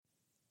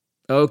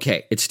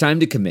Okay, it's time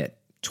to commit.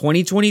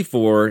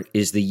 2024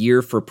 is the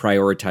year for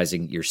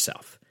prioritizing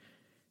yourself.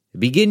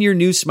 Begin your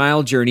new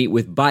smile journey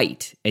with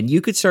Byte, and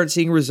you could start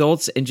seeing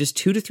results in just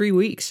 2 to 3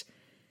 weeks.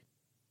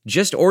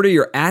 Just order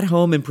your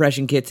at-home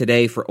impression kit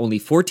today for only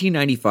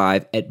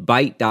 $14.95 at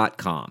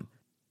Byte.com.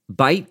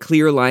 Byte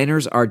clear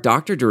aligners are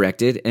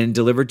doctor-directed and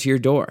delivered to your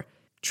door.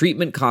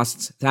 Treatment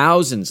costs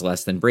thousands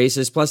less than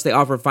braces, plus they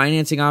offer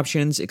financing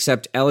options,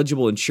 accept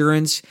eligible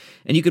insurance,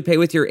 and you could pay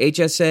with your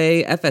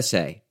HSA,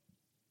 FSA.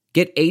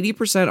 Get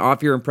 80%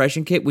 off your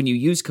impression kit when you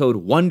use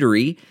code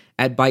WONDERY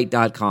at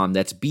Byte.com.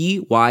 That's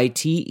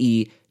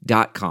BYTE.com.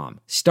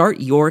 Start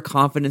your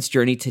confidence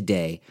journey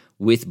today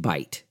with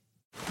Byte.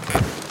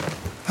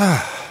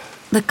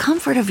 The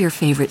comfort of your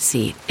favorite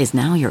seat is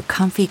now your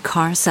comfy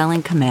car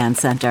selling command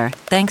center,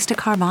 thanks to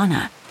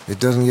Carvana. It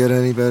doesn't get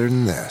any better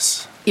than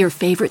this. Your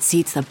favorite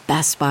seat's the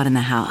best spot in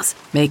the house.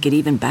 Make it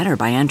even better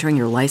by entering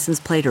your license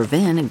plate or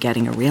VIN and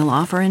getting a real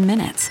offer in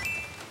minutes.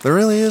 There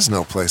really is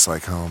no place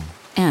like home.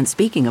 And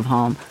speaking of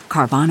home,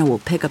 Carvana will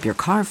pick up your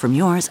car from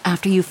yours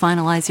after you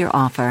finalize your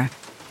offer.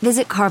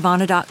 Visit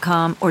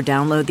Carvana.com or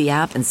download the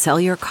app and sell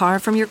your car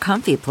from your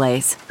comfy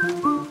place.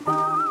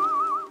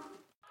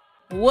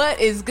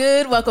 What is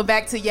good? Welcome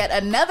back to yet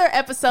another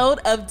episode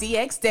of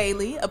DX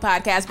Daily, a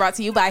podcast brought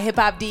to you by Hip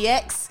Hop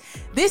DX.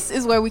 This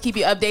is where we keep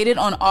you updated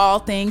on all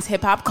things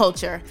hip hop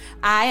culture.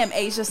 I am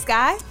Asia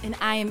Sky. And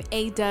I am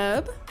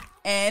A-Dub.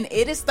 And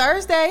it is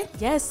Thursday.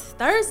 Yes,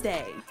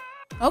 Thursday.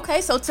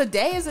 Okay, so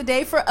today is a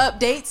day for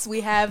updates.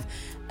 We have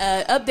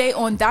an update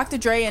on Dr.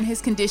 Dre and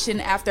his condition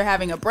after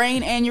having a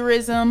brain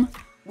aneurysm.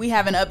 We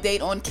have an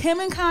update on Kim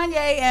and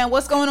Kanye and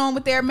what's going on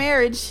with their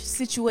marriage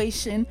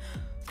situation.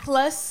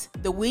 Plus,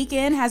 The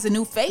Weeknd has a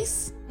new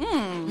face.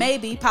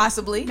 Maybe,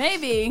 possibly.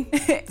 Maybe.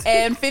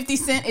 And 50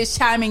 Cent is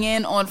chiming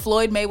in on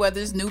Floyd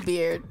Mayweather's new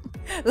beard.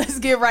 Let's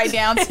get right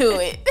down to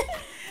it.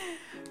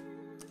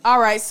 All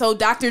right, so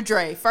Dr.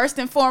 Dre. First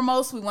and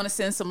foremost, we want to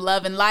send some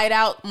love and light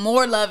out,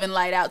 more love and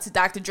light out to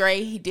Dr.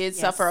 Dre. He did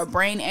suffer a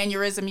brain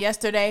aneurysm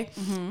yesterday,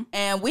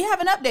 and we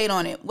have an update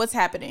on it. What's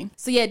happening?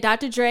 So yeah,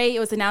 Dr. Dre, it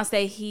was announced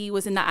that he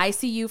was in the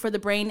ICU for the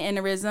brain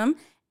aneurysm,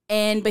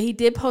 but he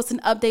did post an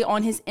update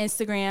on his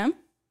Instagram.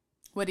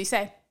 What'd he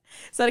say?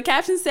 So the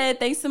caption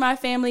said, "Thanks to my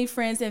family,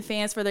 friends, and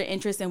fans for their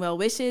interest and well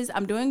wishes.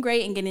 I'm doing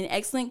great and getting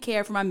excellent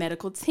care from my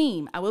medical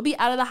team. I will be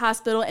out of the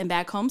hospital and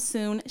back home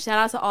soon. Shout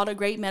out to all the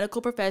great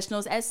medical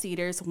professionals at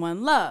Cedars.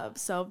 One love."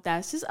 So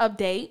that's his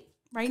update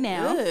right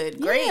now. Good.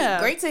 Great.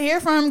 Yeah. Great to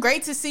hear from him.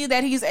 Great to see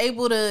that he's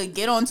able to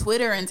get on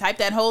Twitter and type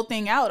that whole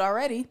thing out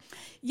already.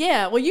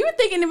 Yeah, well, you were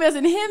thinking it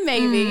wasn't him,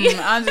 maybe.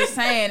 I'm just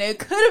saying, it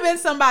could have been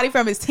somebody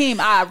from his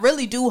team. I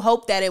really do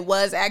hope that it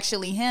was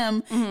actually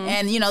him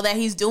and, that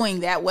he's doing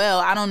that well.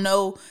 I don't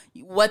know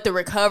what the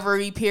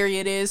recovery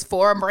period is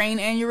for a brain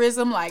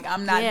aneurysm. Like,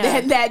 I'm not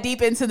that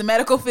deep into the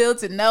medical field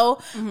to know.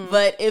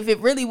 But if it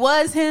really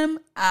was him,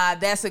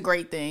 that's a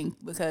great thing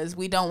because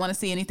we don't want to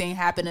see anything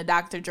happen to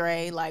Dr.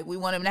 Dre. Like, we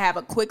want him to have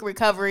a quick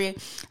recovery.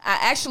 I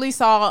actually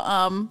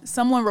saw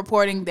someone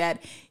reporting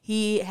that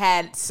he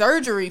had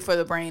surgery for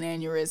the brain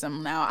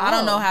aneurysm. Now, I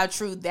don't know how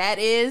true that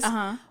is,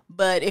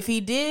 but if he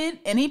did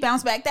and he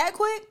bounced back that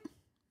quick,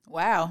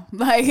 wow.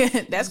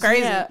 Like, that's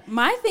crazy. Yeah.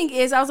 My thing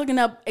is, I was looking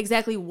up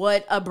exactly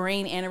what a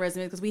brain aneurysm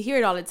is because we hear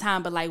it all the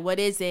time, but like, what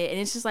is it? And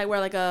it's just like where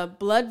like a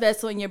blood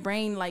vessel in your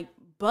brain like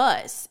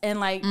busts.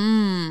 And like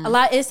a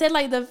lot, it said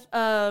like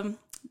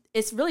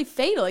it's really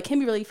fatal. It can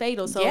be really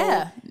fatal. So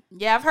yeah,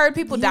 I've heard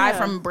people die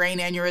from brain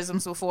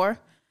aneurysms before.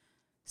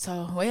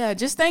 So, yeah,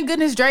 just thank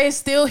goodness Dre is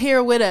still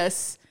here with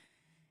us.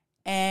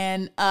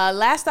 And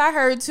last I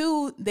heard,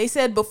 too, they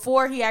said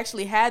before he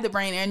actually had the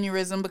brain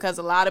aneurysm, because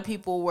a lot of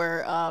people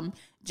were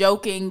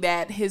joking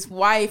that his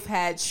wife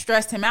had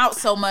stressed him out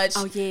so much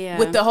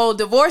with the whole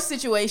divorce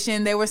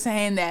situation. They were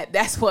saying that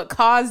that's what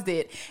caused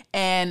it.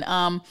 And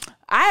I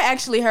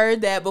actually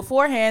heard that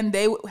beforehand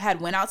they had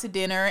went out to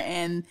dinner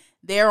and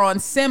they're on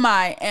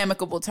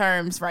semi-amicable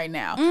terms right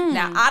now.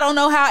 Now, I don't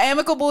know how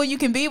amicable you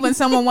can be when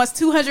someone wants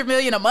 $200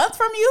 million a month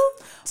from you.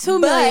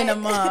 $2 million a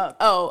month.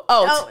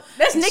 Oh,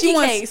 that's Nikki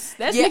Case.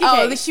 That's Nikki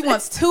Case. She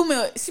wants $2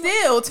 million.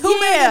 Still, $2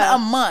 million a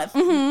month.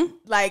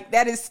 Like,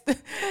 that is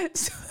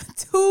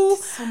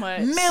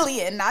 $2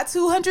 million, not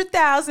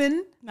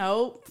 200,000.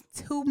 Nope.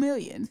 $2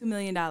 million. $2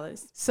 million.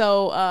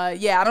 So, I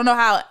don't know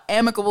how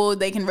amicable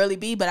they can really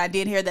be, but I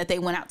did hear that they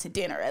went out to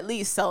dinner at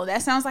least. So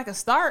that sounds like a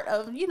start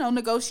of,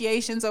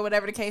 negotiations or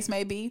whatever the case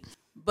may be.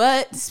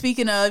 But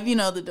speaking of,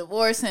 the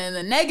divorce and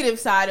the negative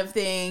side of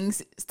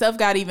things, stuff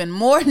got even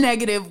more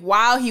negative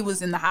while he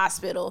was in the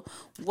hospital.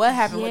 What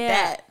happened with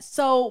that?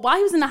 So while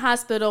he was in the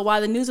hospital,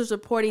 while the news was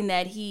reporting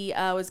that he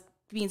was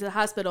being to the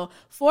hospital,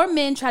 4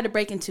 men tried to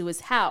break into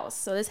his house.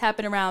 So this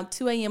happened around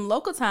 2 a.m.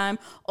 local time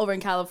over in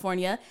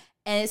California.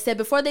 And it said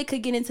before they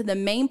could get into the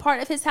main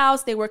part of his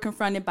house, they were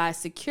confronted by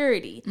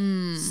security.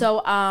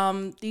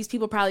 So these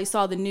people probably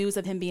saw the news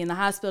of him being in the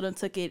hospital and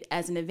took it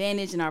as an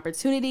advantage and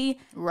opportunity.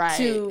 Right.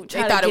 To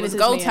try they to thought get it was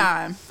into go this man.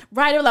 time.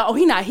 Right. They were like, oh,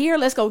 he not here.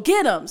 Let's go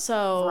get him.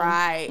 So.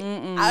 Right.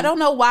 I don't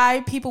know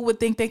why people would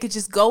think they could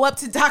just go up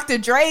to Dr.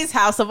 Dre's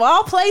house of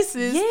all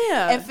places.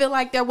 Yeah. And feel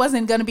like there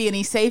wasn't going to be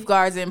any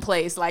safeguards in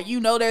place. Like,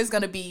 there's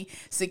going to be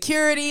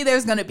security.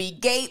 There's going to be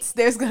gates.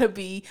 There's going to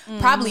be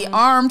probably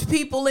armed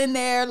people in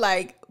there.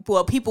 Like,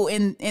 well, people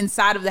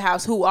inside of the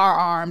house who are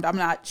armed. I'm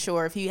not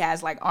sure if he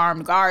has like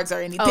armed guards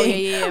or anything. Oh,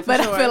 yeah,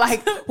 but sure. I feel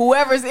like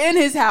whoever's in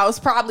his house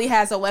probably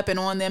has a weapon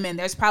on them, and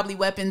there's probably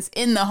weapons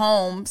in the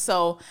home.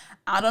 So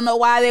I don't know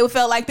why they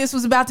felt like this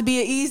was about to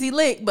be an easy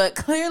lick, but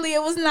clearly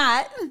it was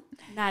not.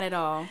 Not at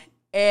all.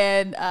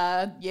 And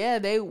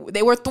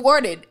they were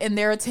thwarted in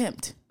their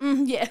attempt.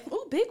 Yeah.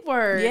 Ooh, big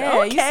word. Yeah,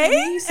 Okay.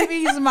 you see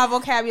me using my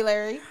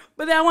vocabulary.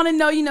 But then I want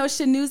to know,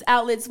 should news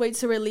outlets wait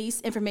to release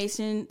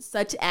information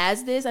such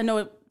as this? I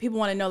know people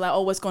want to know, like,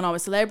 oh, what's going on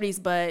with celebrities,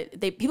 but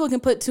people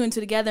can put two and two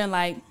together and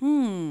like,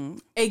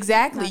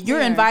 Exactly. You're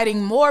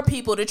inviting more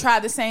people to try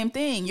the same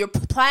thing. You're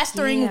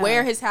plastering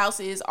where his house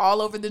is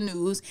all over the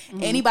news.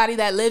 Anybody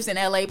that lives in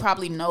LA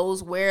probably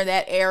knows where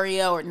that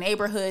area or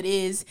neighborhood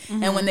is.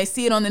 And when they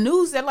see it on the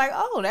news, they're like,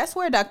 oh, that's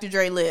where Dr.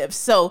 Dre lives.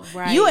 So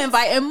you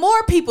inviting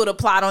more people to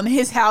plot on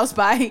his house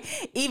by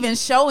even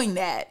showing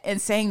that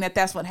and saying that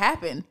that's what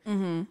happened.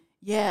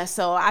 Yeah,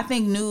 so I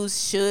think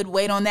news should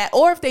wait on that.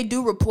 Or if they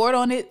do report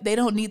on it, they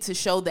don't need to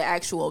show the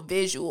actual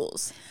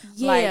visuals.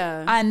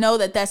 Yeah. Like, I know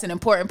that that's an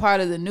important part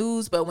of the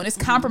news, but when it's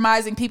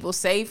compromising people's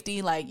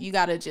safety, like, you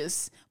got to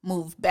just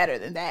move better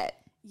than that.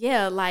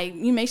 Yeah, like,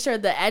 you make sure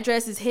the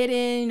address is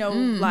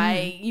hidden,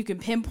 like, you can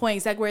pinpoint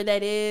exactly where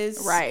that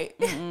is. Right.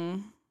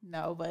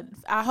 No, but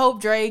I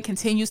hope Dre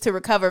continues to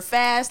recover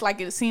fast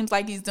like it seems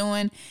like he's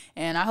doing,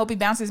 and I hope he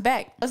bounces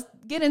back. Let's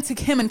get into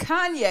Kim and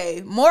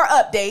Kanye. More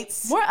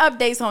updates. More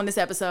updates on this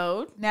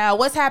episode. Now,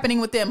 what's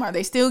happening with them? Are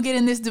they still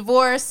getting this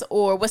divorce,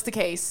 or what's the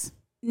case?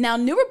 Now,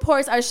 new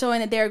reports are showing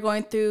that they're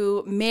going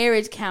through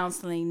marriage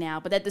counseling now,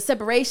 but that the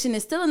separation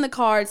is still in the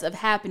cards of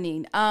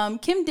happening.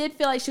 Kim did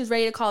feel like she was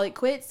ready to call it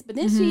quits, but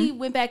then she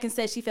went back and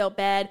said she felt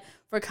bad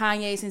for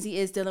Kanye since he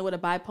is dealing with a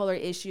bipolar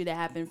issue that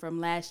happened from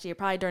last year,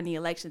 probably during the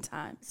election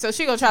time. So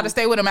she gonna try to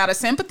stay with him out of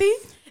sympathy?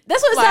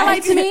 That's what it sounded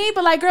like to me.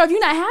 But like, girl, if you're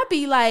not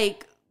happy,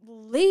 like,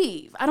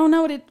 leave. I don't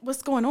know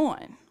what's going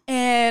on.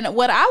 And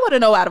what I want to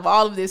know out of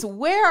all of this,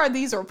 where are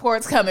these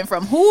reports coming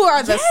from? Who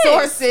are the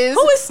sources?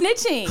 Who is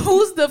snitching?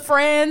 Who's the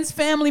friends,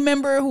 family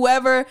member,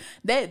 whoever?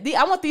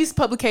 I want these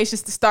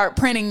publications to start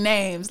printing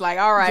names. Like,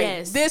 all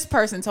right, this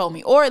person told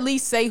me. Or at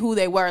least say who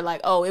they were.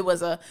 Like, oh, it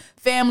was a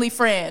family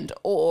friend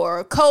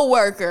or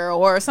coworker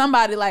or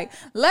somebody. Like,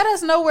 let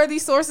us know where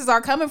these sources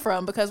are coming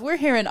from, because we're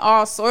hearing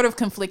all sort of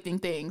conflicting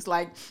things.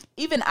 Like,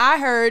 even I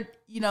heard,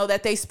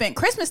 that they spent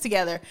Christmas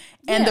together.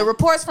 And the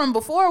reports from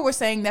before were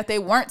saying that they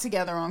weren't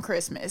together on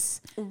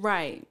Christmas.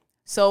 Right.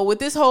 So with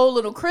this whole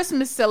little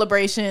Christmas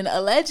celebration,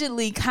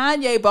 allegedly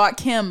Kanye bought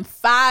Kim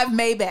 5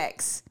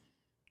 Maybachs.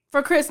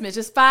 For Christmas,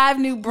 just 5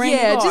 new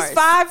brand new cars. Just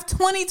 5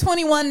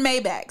 2021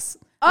 Maybachs.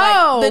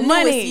 Oh, like the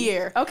money. Newest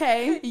year.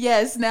 Okay.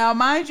 Yes. Now,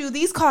 mind you,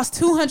 these cost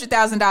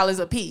 $200,000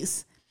 a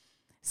piece.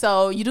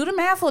 So you do the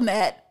math on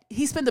that.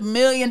 He spent $1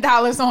 million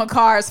on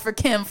cars for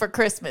Kim for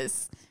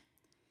Christmas.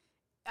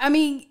 I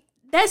mean,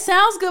 that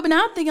sounds good, but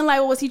now I'm thinking,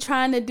 like, well, was he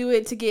trying to do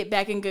it to get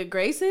back in good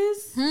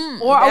graces?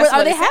 Or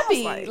are they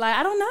happy? Like,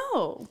 I don't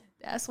know.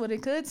 That's what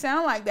it could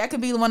sound like. That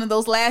could be one of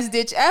those last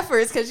ditch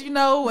efforts, because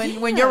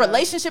when your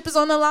relationship is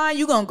on the line,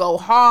 you're gonna go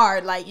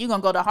hard. Like, you're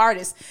gonna go the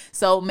hardest.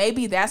 So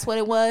maybe that's what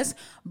it was.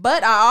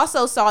 But I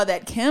also saw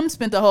that Kim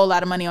spent a whole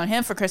lot of money on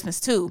him for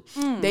Christmas too.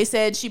 They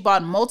said she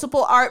bought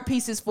multiple art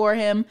pieces for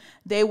him.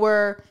 They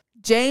were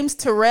James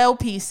Turrell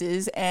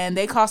pieces, and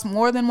they cost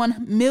more than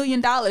 $1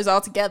 million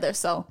altogether.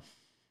 So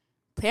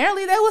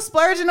apparently they were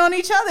splurging on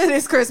each other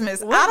this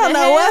Christmas. I don't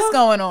know what's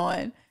going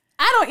on.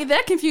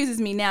 That confuses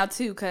me now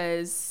too,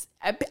 because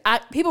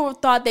people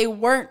thought they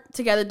weren't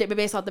together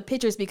based off the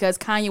pictures, because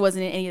Kanye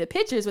wasn't in any of the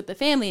pictures with the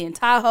family in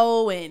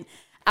Tahoe and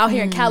out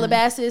here in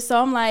Calabasas.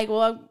 So I'm like,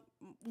 well,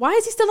 why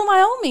is he still in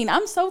Wyoming?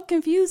 I'm so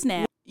confused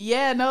now.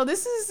 Yeah, no,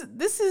 this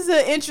is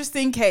an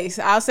interesting case.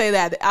 I'll say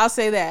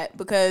that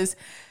because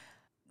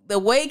the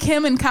way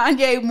Kim and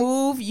Kanye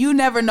move, you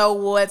never know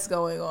what's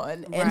going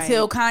on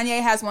until Kanye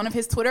has one of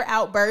his Twitter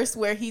outbursts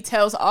where he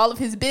tells all of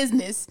his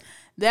business.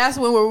 That's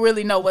when we'll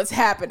really know what's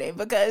happening,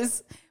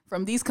 because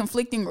from these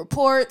conflicting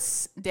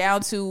reports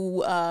down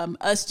to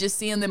us just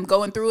seeing them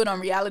going through it on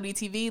reality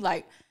TV,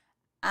 like,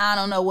 I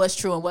don't know what's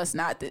true and what's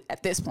not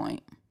at this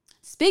point.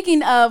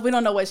 Speaking of, we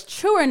don't know what's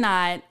true or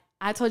not,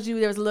 I told you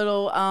there was a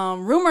little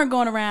rumor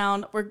going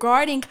around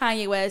regarding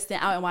Kanye West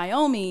and out in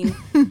Wyoming.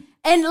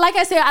 And like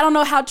I said, I don't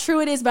know how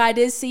true it is, but I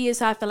did see it,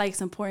 so I feel like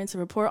it's important to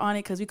report on it,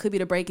 because we could be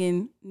the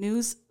breaking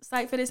news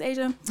site for this,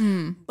 Asia.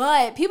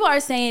 But people are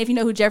saying, if you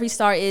know who Jeffree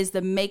Star is,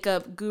 the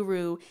makeup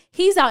guru,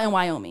 he's out in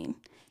Wyoming.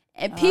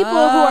 And people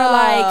who are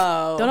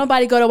like, don't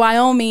nobody go to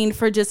Wyoming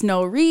for just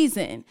no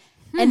reason.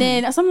 And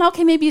then so I'm like,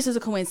 okay, maybe it's just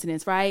a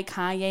coincidence, right?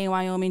 Kanye in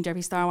Wyoming,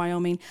 Jeffree Star in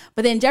Wyoming.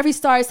 But then Jeffree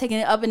Star is taking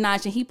it up a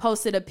notch, and he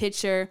posted a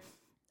picture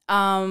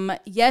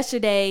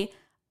yesterday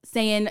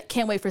saying,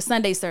 can't wait for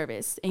Sunday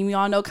service. And we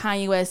all know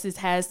Kanye West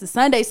has the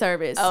Sunday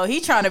service. Oh,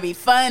 he trying to be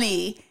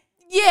funny.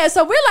 Yeah,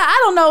 so we're like,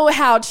 I don't know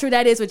how true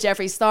that is with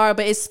Jeffree Star,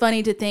 but it's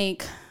funny to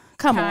think,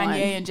 come on.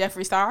 Kanye and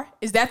Jeffree Star?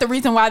 Is that the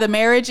reason why the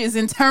marriage is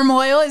in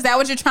turmoil? Is that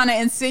what you're trying to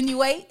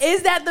insinuate?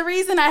 Is that the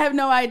reason? I have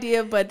no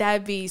idea, but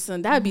that'd be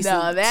some That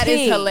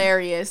is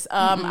hilarious.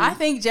 I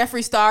think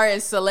Jeffree Star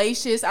is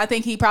salacious. I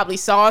think he probably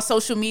saw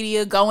social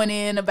media going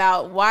in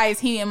about why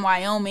is he in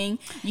Wyoming?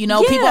 You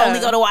know, people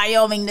only go to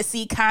Wyoming to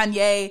see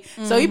Kanye.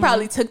 So he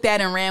probably took that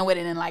and ran with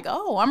it and like,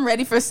 oh, I'm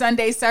ready for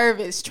Sunday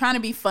service, trying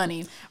to be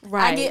funny.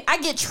 Right. I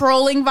get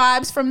trolling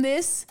vibes from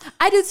this.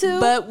 I do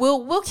too. But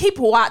we'll keep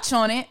watch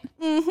on it.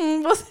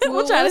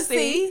 We'll try to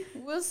see.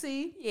 We'll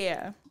see.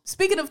 Yeah.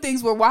 Speaking of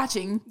things we're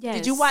watching, Yes.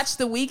 Did you watch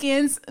The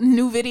Weeknd's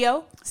new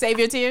video, Save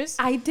Your Tears?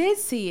 I did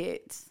see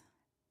it.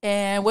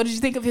 And what did you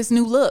think of his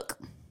new look?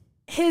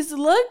 His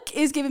look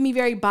is giving me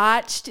very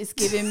botched. It's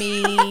giving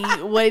me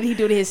what did he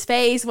do to his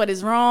face? What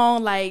is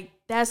wrong? Like,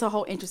 that's a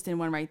whole interesting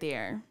one right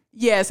there.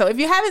 Yeah, so if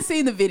you haven't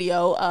seen the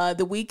video,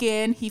 The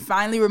Weeknd, he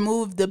finally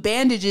removed the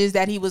bandages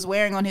that he was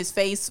wearing on his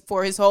face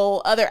for his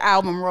whole other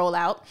album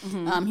rollout.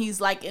 He's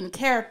like in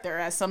character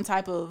as some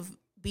type of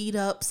beat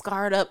up,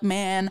 scarred up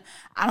man.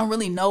 I don't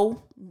really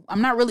know.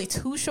 I'm not really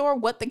too sure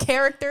what the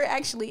character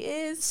actually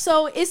is.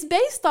 So it's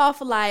based off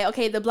like,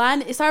 okay,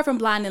 it started from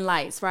Blinding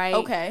Lights, right?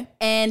 Okay.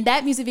 And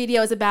that music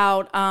video is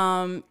about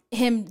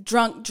him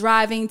drunk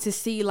driving to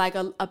see like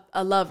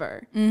a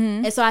lover.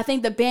 And so I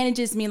think the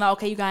bandages mean like,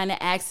 okay, you got in an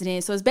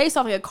accident. So it's based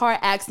off like a car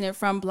accident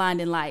from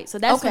Blinding Lights. So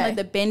that's what like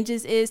the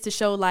bandages is to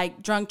show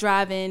like drunk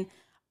driving,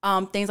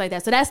 things like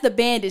that. So that's the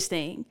bandage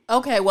thing.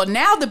 Okay, well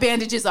now the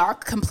bandages are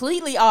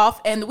completely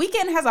off and The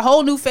Weeknd has a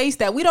whole new face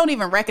that we don't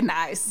even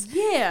recognize.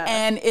 Yeah.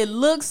 And it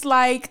looks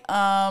like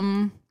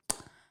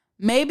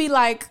maybe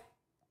like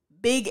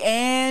Big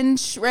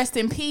Ange, rest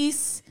in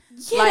peace.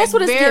 Yeah, like that's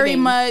what it's very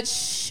giving.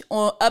 much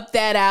up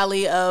that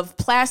alley of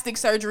plastic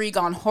surgery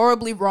gone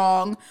horribly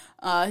wrong.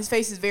 His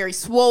face is very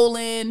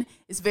swollen.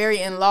 It's very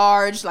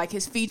enlarged. Like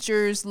his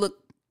features look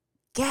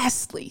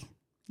ghastly.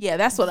 Yeah,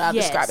 that's what I'll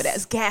describe it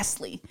as,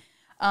 ghastly.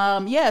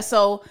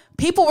 So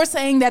people were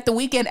saying that The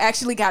Weeknd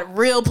actually got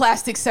real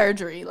plastic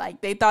surgery.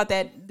 Like they thought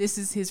that this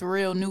is his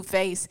real new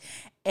face.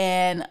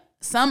 And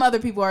some other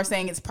people are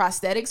saying it's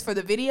prosthetics for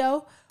the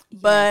video,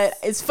 but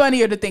it's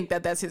funnier to think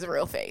that that's his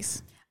real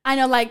face. I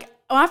know, like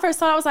when I first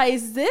saw it, I was like,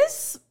 is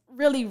this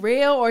really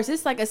real or is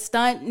this like a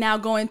stunt now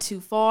going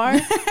too far?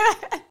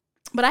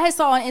 But I had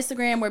saw on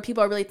Instagram where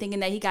people are really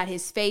thinking that he got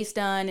his face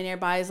done and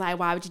everybody's like,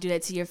 why would you do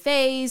that to your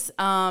face?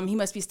 He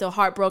must be still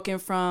heartbroken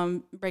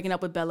from breaking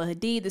up with Bella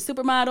Hadid, the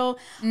supermodel.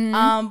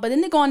 But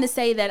then they go on to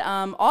say that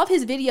all of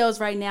his videos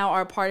right now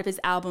are part of his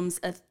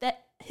album's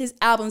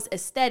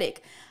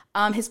aesthetic.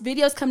 His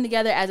videos come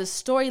together as a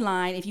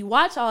storyline. If you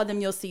watch all of them,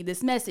 you'll see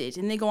this message.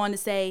 And they go on to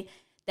say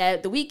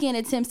that The Weeknd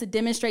attempts to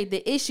demonstrate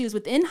the issues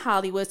within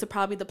Hollywood, so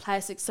probably the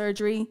plastic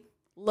surgery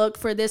look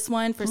for this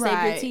one, for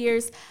Save Your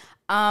Tears.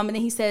 And then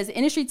he says,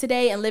 industry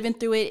today and living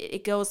through it,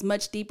 it goes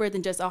much deeper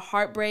than just a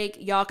heartbreak.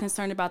 Y'all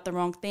concerned about the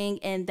wrong thing,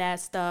 and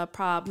that's the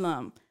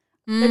problem.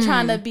 They're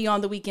trying to be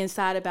on The Weeknd's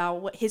side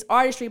about his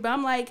artistry, but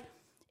I'm like,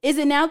 is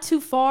it now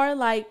too far?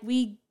 Like,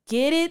 we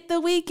get it,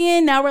 The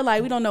Weeknd. Now we're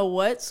like, we don't know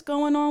what's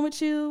going on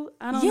with you.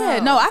 I don't know.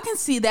 Yeah, no, I can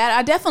see that.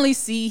 I definitely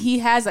see he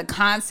has a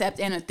concept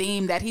and a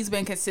theme that he's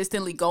been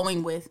consistently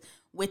going with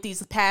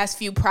these past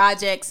few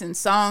projects and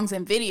songs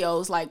and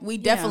videos. Like, we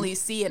definitely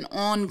see an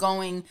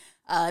ongoing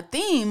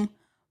theme.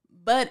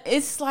 But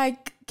it's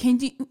like,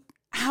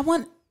 I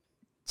want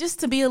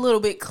just to be a little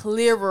bit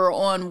clearer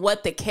on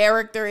what the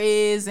character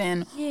is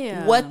and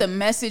what the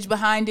message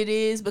behind it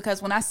is.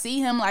 Because when I see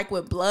him like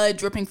with blood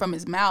dripping from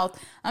his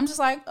mouth, I'm just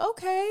like,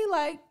 okay,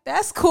 like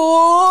that's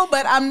cool.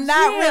 But I'm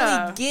not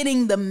really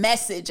getting the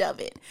message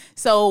of it.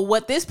 So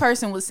what this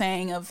person was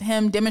saying of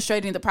him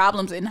demonstrating the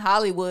problems in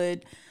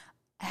Hollywood,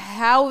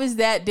 how is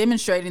that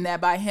demonstrating that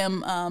by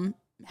him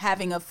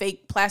having a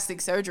fake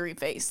plastic surgery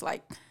face?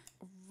 Like,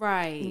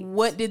 right.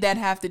 What did that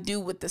have to do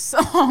with the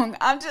song?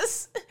 I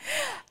just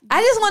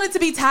want it to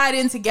be tied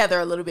in together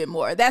a little bit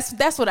more.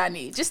 That's what I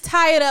need. Just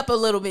tie it up a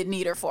little bit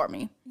neater for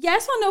me. Yeah, I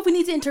just want to know if we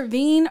need to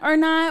intervene or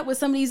not with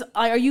some of these.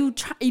 Like, do you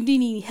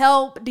need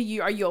help?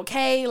 Are you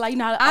okay? Like, you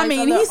know, I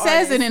mean, he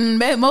says it in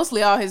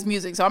mostly all his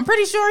music, so I'm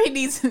pretty sure he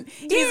needs a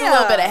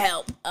little bit of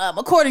help.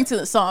 According to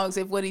the songs,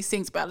 if what he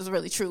sings about is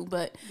really true.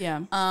 But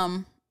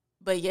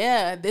but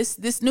yeah,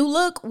 this new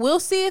look,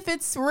 we'll see if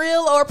it's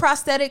real or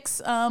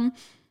prosthetics.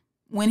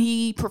 When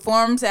he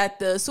performs at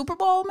the Super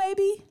Bowl,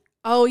 maybe.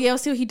 Oh yeah, we'll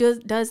see what he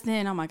does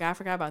then. Oh my God, I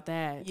forgot about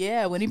that.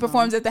 Yeah, when he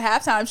performs at the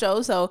halftime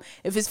show. So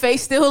if his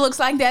face still looks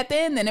like that,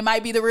 then it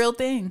might be the real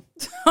thing.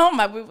 Oh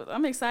my,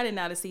 I'm excited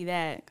now to see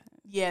that.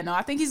 Yeah, no,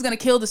 I think he's gonna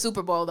kill the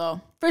Super Bowl though.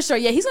 For sure.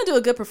 Yeah, he's gonna do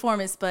a good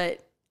performance,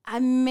 but I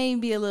may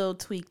be a little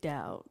tweaked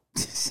out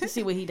to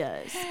see what he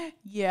does.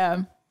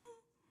 Yeah.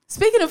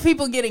 Speaking of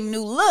people getting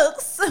new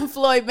looks,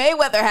 Floyd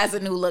Mayweather has a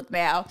new look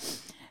now.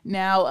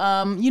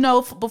 Now,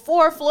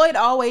 before Floyd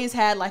always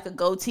had like a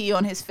goatee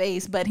on his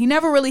face, but he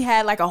never really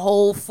had like a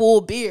whole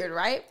full beard,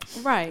 right?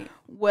 Right.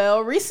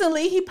 Well,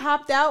 recently he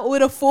popped out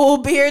with a full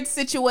beard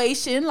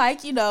situation,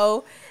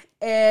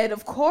 and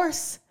of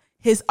course,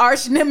 his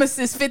arch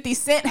nemesis 50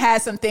 Cent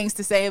had some things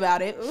to say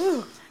about it.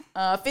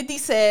 50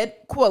 said,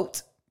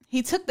 quote,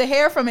 "He took the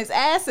hair from his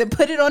ass and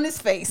put it on his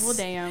face." Well,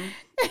 damn.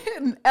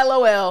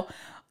 LOL.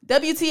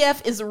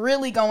 WTF is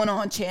really going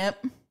on, champ.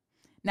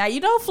 Now,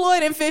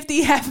 Floyd and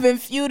 50 have been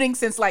feuding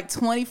since like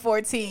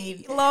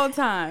 2014. Long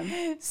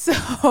time.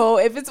 So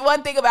if it's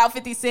one thing about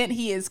 50 Cent,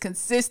 he is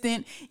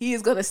consistent. He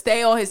is going to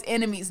stay on his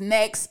enemies'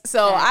 necks.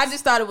 So yes. I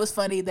just thought it was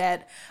funny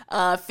that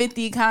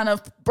 50 kind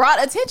of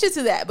brought attention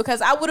to that,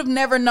 because I would have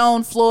never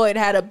known Floyd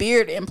had a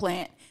beard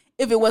implant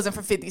if it wasn't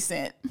for 50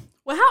 Cent.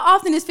 Well, how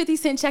often is 50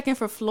 Cent checking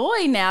for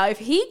Floyd now if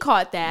he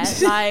caught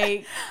that?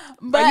 Like,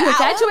 but are you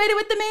infatuated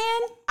with the man?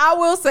 I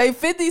will say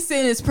 50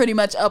 Cent is pretty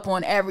much up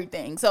on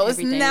everything. So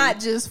Everything. It's not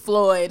just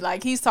Floyd.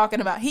 Like, he's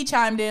talking about, he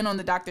chimed in on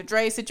the Dr.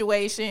 Dre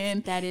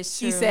situation. That is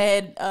true. He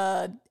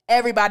said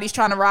everybody's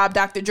trying to rob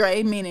Dr.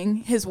 Dre, meaning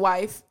his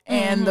wife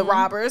and the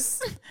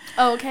robbers.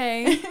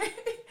 Okay.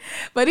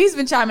 But he's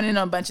been chiming in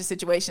on a bunch of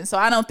situations. So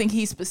I don't think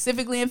he's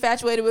specifically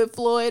infatuated with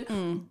Floyd.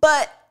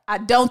 But I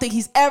don't think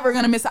he's ever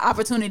going to miss an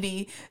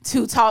opportunity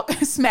to talk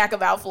smack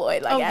about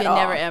Floyd. Like, at all.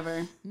 Never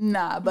ever.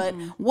 Nah, but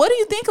what do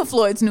you think of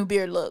Floyd's new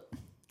beard look?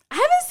 I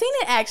haven't seen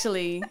it,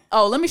 actually.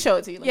 Oh, let me show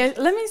it to you.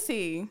 Let me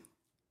see.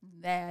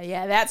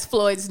 Yeah, that's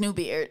Floyd's new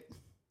beard.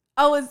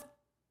 Oh,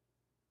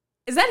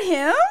 is that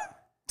him?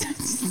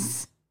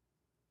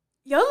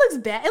 Yo, it looks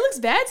bad. It looks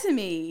bad to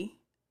me.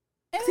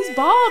 'Cause he's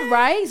bald,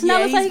 right? So now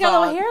it looks like he got a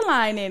little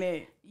hairline in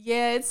it.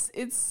 Yeah,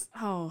 it's.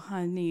 Oh,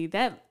 honey,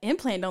 that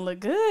implant don't look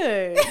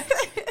good.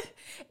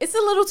 It's a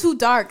little too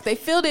dark. They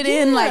filled it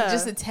in like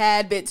just a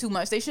tad bit too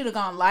much. They should have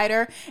gone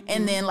lighter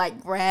and then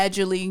like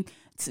gradually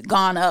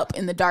gone up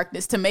in the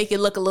darkness to make it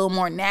look a little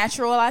more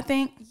natural, I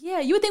think. Yeah,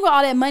 you would think with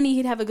all that money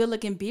he'd have a good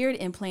looking beard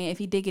implant if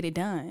he did get it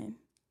done.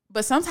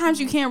 But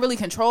sometimes you can't really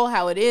control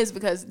how it is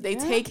because they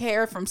take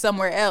hair from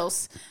somewhere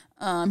else.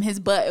 His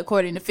butt,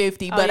 according to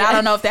 50, but I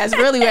don't know if that's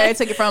really where they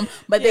took it from.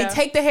 But they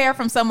take the hair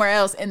from somewhere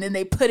else and then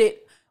they put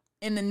it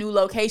in the new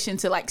location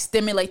to like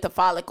stimulate the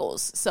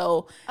follicles.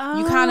 So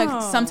you kind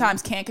of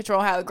sometimes can't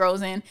control how it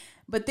grows in.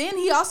 But then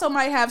he also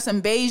might have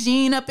some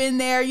Beijing up in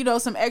there,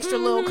 some extra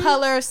little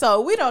color. So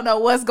we don't know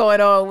what's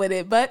going on with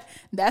it. But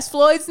that's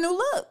Floyd's new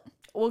look.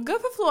 Well,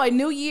 good for Floyd.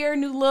 New year,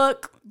 new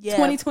look,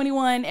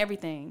 2021,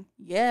 everything.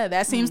 Yeah,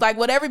 that seems like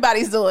what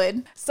everybody's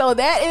doing. So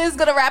that is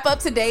going to wrap up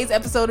today's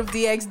episode of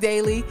DX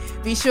Daily.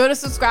 Be sure to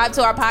subscribe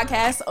to our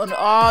podcast on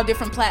all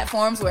different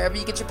platforms, wherever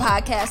you get your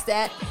podcast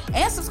at.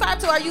 And subscribe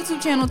to our YouTube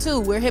channel,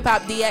 too. We're Hip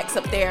Hop DX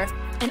up there.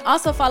 And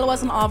also follow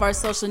us on all of our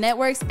social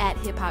networks at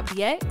Hip Hop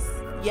DX.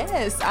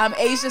 Yes, I'm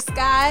Asia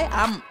Sky.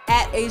 I'm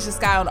at Asia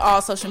Sky on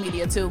all social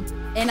media, too.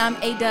 And I'm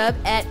A-Dub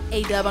at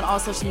A-Dub on all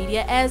social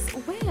media as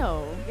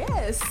well.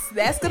 Yes,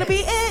 that's going to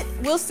be it.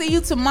 We'll see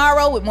you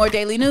tomorrow with more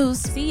daily news.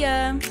 See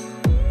ya.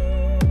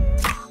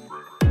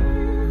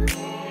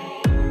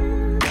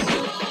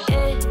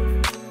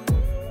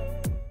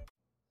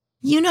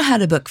 You know how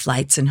to book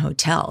flights and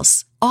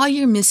hotels. All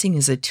you're missing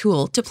is a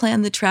tool to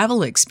plan the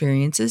travel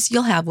experiences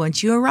you'll have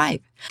once you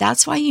arrive.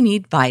 That's why you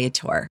need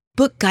Viator.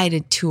 Book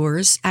guided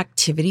tours,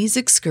 activities,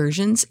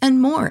 excursions,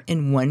 and more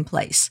in one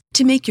place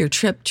to make your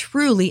trip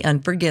truly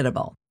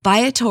unforgettable.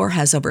 Viator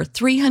has over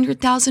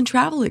 300,000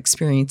 travel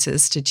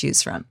experiences to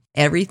choose from.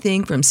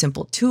 Everything from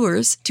simple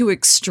tours to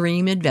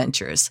extreme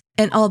adventures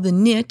and all the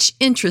niche,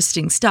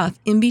 interesting stuff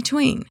in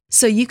between.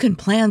 So you can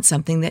plan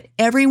something that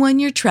everyone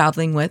you're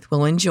traveling with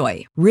will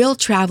enjoy. Real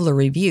traveler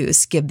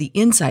reviews give the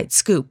inside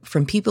scoop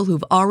from people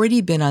who've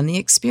already been on the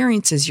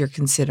experiences you're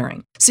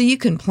considering. So you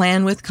can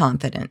plan with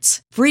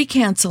confidence. Free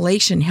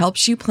cancellation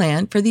helps you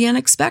plan for the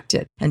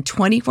unexpected. And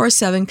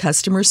 24/7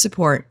 customer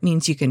support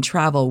means you can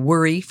travel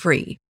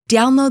worry-free.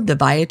 Download the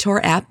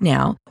Viator app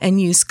now and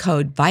use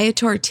code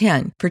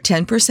Viator10 for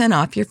 10%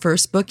 off your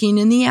first booking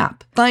in the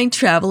app. Find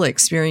travel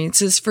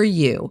experiences for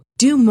you.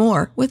 Do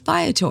more with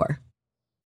Viator.